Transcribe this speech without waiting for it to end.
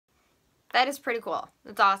That is pretty cool.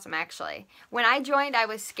 That's awesome, actually. When I joined, I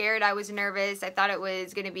was scared. I was nervous. I thought it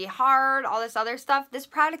was going to be hard, all this other stuff. This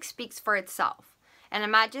product speaks for itself. And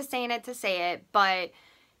I'm not just saying it to say it, but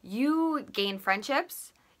you gain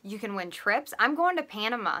friendships. You can win trips. I'm going to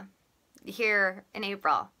Panama here in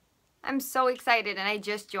April. I'm so excited, and I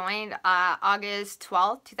just joined August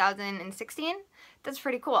 12th, 2016. That's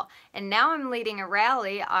pretty cool. And now I'm leading a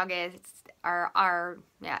rally April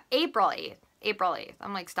 8th. April 8th.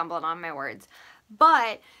 I'm like stumbling on my words.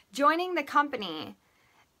 But joining the company,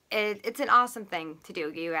 it's an awesome thing to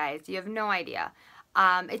do, you guys. You have no idea.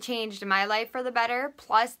 It changed my life for the better.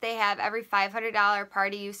 Plus, they have every $500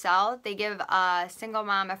 party you sell, they give a single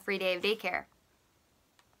mom a free day of daycare.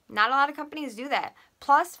 Not a lot of companies do that.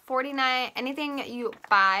 Plus, anything you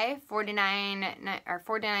buy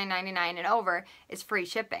 $49.99 and over is free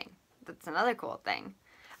shipping. That's another cool thing.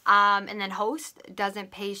 And then Host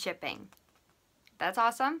doesn't pay shipping. That's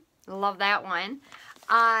awesome. Love that one.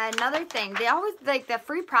 Another thing, they always, like, the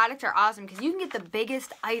free products are awesome because you can get the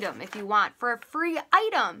biggest item if you want for a free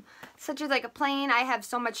item. Such as like a plane. I have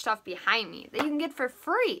so much stuff behind me that you can get for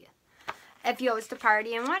free if you host a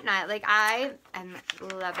party and whatnot. Like, I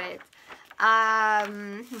love it.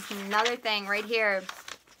 Another thing right here.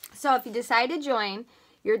 So if you decide to join,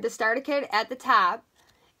 the starter kit at the top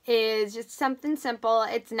is just something simple.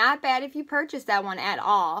 It's not bad if you purchase that one at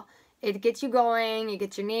all. It gets you going, you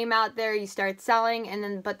get your name out there, you start selling, and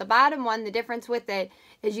then, but the bottom one, the difference with it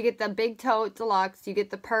is you get the big tote deluxe, you get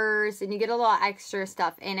the purse, and you get a little extra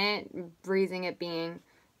stuff in it, reason it being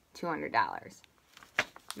 $200.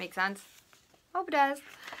 Make sense? Hope it does.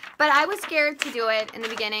 But I was scared to do it in the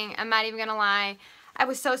beginning. I'm not even going to lie. I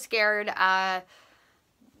was so scared. I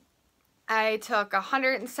took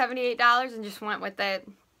 $178 and just went with it.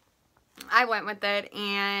 I went with it,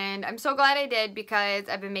 and I'm so glad I did because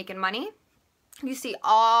I've been making money. You see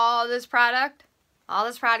all this product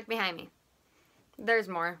behind me. There's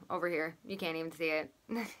more over here. You can't even see it.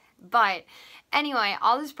 But anyway,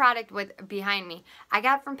 all this product behind me, I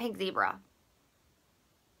got from Pink Zebra.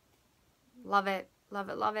 Love it, love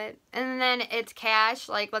it, love it. And then it's cash.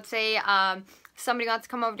 Like, let's say somebody wants to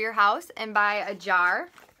come over to your house and buy a jar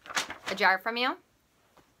from you.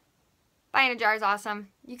 Buying a jar is awesome.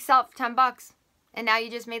 You can sell it for 10 bucks, and now you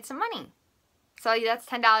just made some money. So that's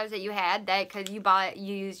 $10 that you had because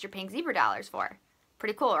you used your Pink Zebra dollars for.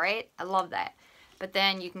 Pretty cool, right? I love that. But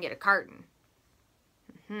then you can get a carton.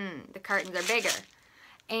 The cartons are bigger.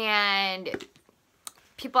 And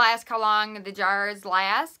people ask how long the jars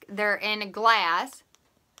last. They're in glass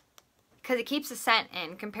because it keeps the scent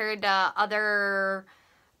in compared to other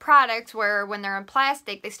products where when they're in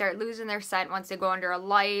plastic, they start losing their scent once they go under a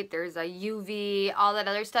light. There's a UV, all that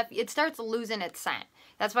other stuff. It starts losing its scent.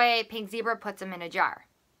 That's why Pink Zebra puts them in a jar.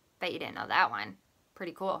 Bet you didn't know that one.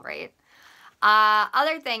 Pretty cool, right?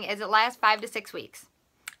 Other thing is it lasts 5 to 6 weeks.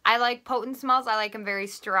 I like potent smells. I like them very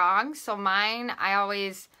strong. So mine, I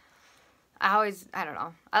don't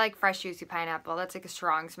know. I like fresh juicy pineapple. That's like a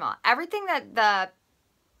strong smell. Everything that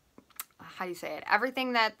how do you say it?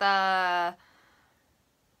 Everything that now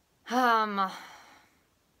I'm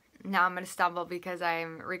going to stumble because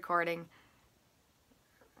I'm recording.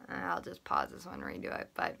 I'll just pause this one and redo it.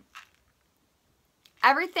 But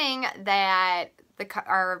everything that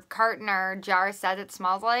our carton or jar says it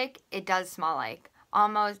smells like, it does smell like.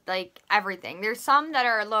 Almost like everything. There's some that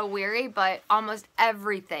are a little weary, but almost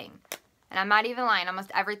everything, and I'm not even lying,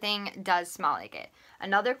 almost everything does smell like it.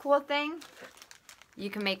 Another cool thing, you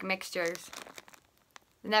can make mixtures.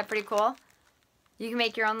 Isn't that pretty cool? You can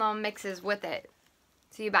make your own little mixes with it.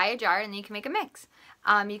 So you buy a jar and then you can make a mix.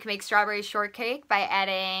 You can make strawberry shortcake by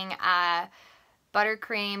adding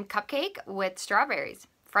buttercream cupcake with strawberries.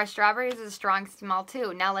 Fresh strawberries is a strong smell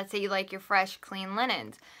too. Now let's say you like your fresh, clean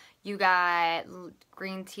linens. You got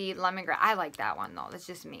green tea, lemongrass. I like that one though. That's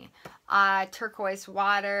just me. Turquoise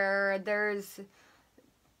water. There's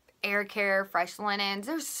air care, fresh linens.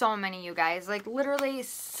 There's so many, you guys. Like literally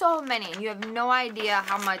so many. You have no idea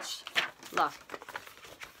how much. Look.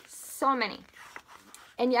 So many.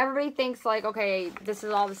 And everybody thinks like, okay, this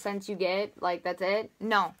is all the scents you get. Like that's it.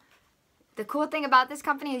 No. The cool thing about this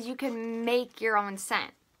company is you can make your own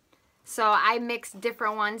scent. So I mix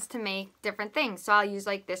different ones to make different things. So I'll use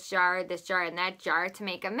like this jar, and that jar to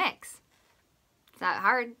make a mix. It's not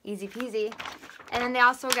hard. Easy peasy. And then they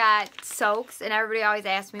also got soaks. And everybody always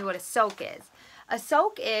asks me what a soak is. A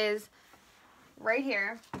soak is right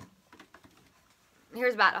here.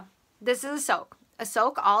 Here's a bottle. This is a soak. A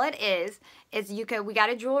soak, all it is we got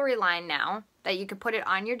a jewelry line now that you can put it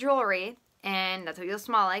on your jewelry. And that's what you'll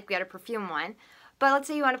smell like. We got a perfume one. But let's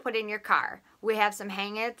say you want to put it in your car. We have some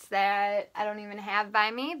hang-its that I don't even have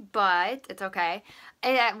by me, but it's okay.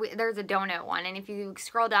 There's a donut one, and if you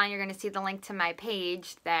scroll down, you're going to see the link to my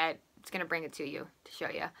page that it's going to bring it to you to show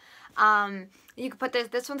you. You can put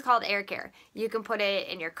this one's called Air Care. You can put it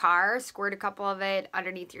in your car, squirt a couple of it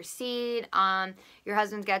underneath your seat. Your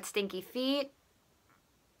husband's got stinky feet.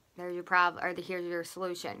 There's your problem, or here's your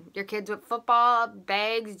solution. Your kids with football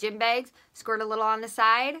bags, gym bags, squirt a little on the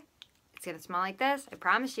side. It's going to smell like this, I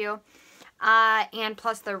promise you. And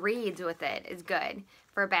plus the reeds with it is good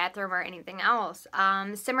for a bathroom or anything else.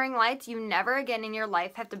 Simmering lights, you never again in your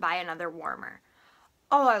life have to buy another warmer.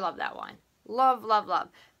 Oh, I love that one. Love, love, love.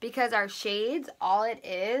 Because our shades, all it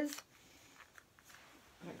is,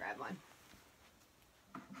 I'm going to grab one.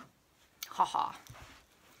 Haha.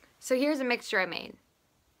 So here's a mixture I made.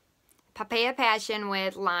 Papaya passion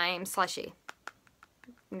with lime slushy.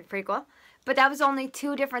 Pretty cool. But that was only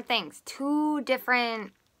 2 different things. 2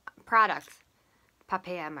 different products.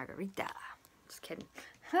 Papaya margarita. Just kidding.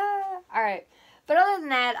 Alright. But other than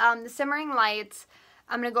that, the simmering lights,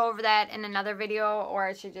 I'm going to go over that in another video, or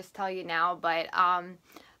I should just tell you now. But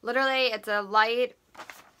literally, it's a light,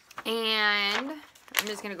 and I'm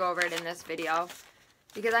just going to go over it in this video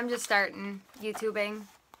because I'm just starting YouTubing.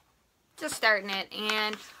 Just starting it,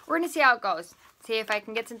 and we're going to see how it goes. See if I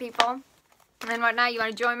can get some people and whatnot. You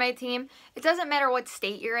want to join my team? It doesn't matter what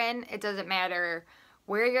state you're in. It doesn't matter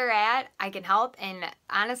where you're at. I can help, and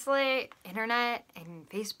honestly, internet and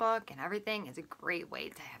Facebook and everything is a great way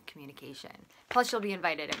to have communication. Plus, you'll be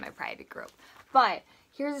invited in my private group. But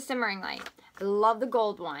here's a simmering light. I love the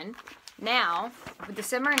gold one. Now, with the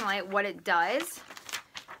simmering light, what it does,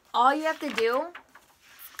 all you have to do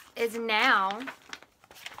is now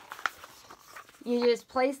you just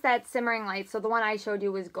place that simmering light. So the one I showed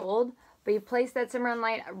you was gold, but you place that simmering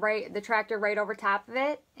light the tractor right over top of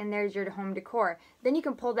it, and there's your home decor. Then you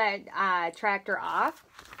can pull that tractor off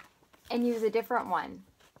and use a different one,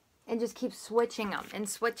 and just keep switching them and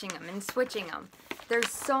switching them and switching them. There's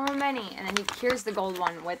so many, and then here's the gold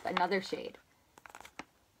one with another shade.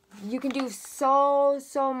 You can do so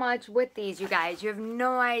much with these, you guys. You have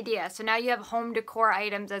no idea. So now you have home decor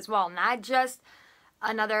items as well, not just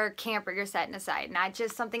another camper you're setting aside, not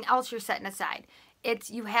just something else you're setting aside.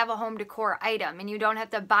 It's you have a home decor item, and you don't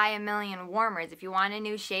have to buy a million warmers. If you want a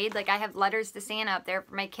new shade, like I have letters to Santa up there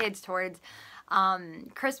for my kids towards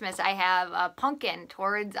Christmas. I have a pumpkin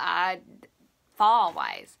towards fall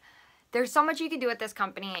wise. There's so much you can do with this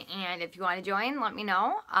company, and if you want to join, let me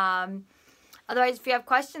know. Otherwise, if you have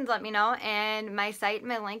questions, let me know, and my site and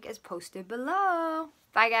my link is posted below.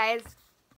 Bye guys.